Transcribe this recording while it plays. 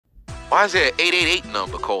Why is there an 888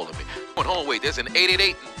 number calling me? Hold on, wait, there's an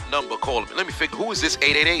 888 number calling me. Let me figure, who is this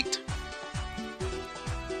 888?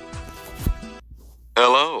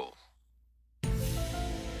 Hello?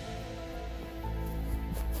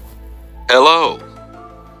 Hello?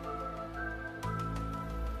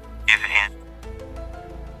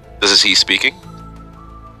 This is he speaking?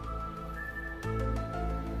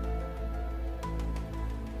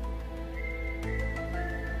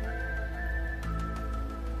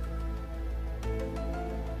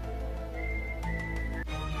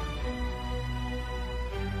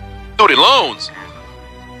 Student loans?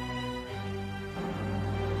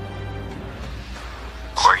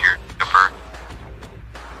 Or your deferred?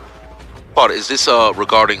 Pardon, is this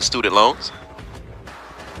regarding student loans?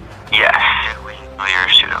 Yes. We clear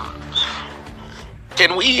student loans.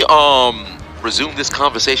 Can we resume this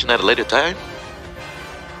conversation at a later time?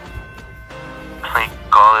 Please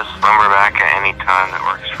call this number back at any time that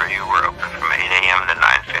works for you. We're open from 8 a.m. to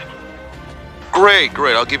 9:50.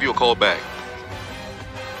 Great, I'll give you a call back.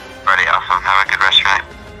 Alrighty, awesome. Have a good rest of your night.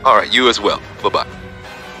 Alright, you as well. Bye-bye.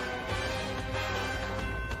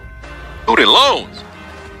 Student loans?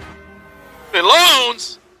 Student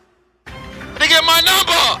loans? They get my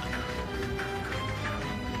number!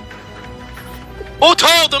 Who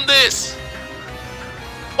told them this?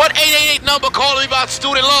 What 888 number calling me about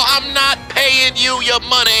student loan? I'm not paying you your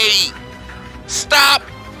money. Stop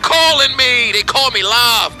calling me. They call me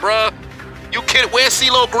live, bruh. You kid, where's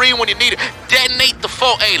CeeLo Green when you need it? Detonate the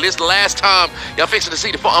phone. Hey, this is the last time y'all fixing to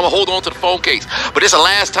see the phone. I'm gonna hold on to the phone case. But this is the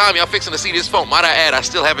last time y'all fixing to see this phone. Might I add, I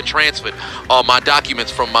still haven't transferred my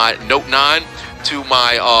documents from my Note 9 to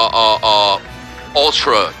my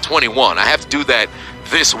Ultra 21. I have to do that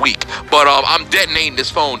this week. But I'm detonating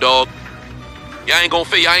this phone, dog. Y'all ain't gonna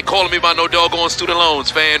fit. Y'all ain't calling me about no doggone student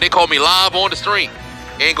loans, fam. They call me live on the stream.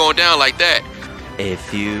 Ain't going down like that. A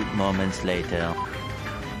few moments later.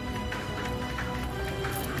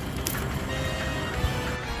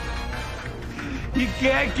 You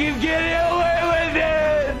can't keep getting away with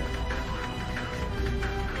it!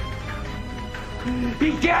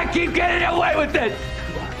 You can't keep getting away with it!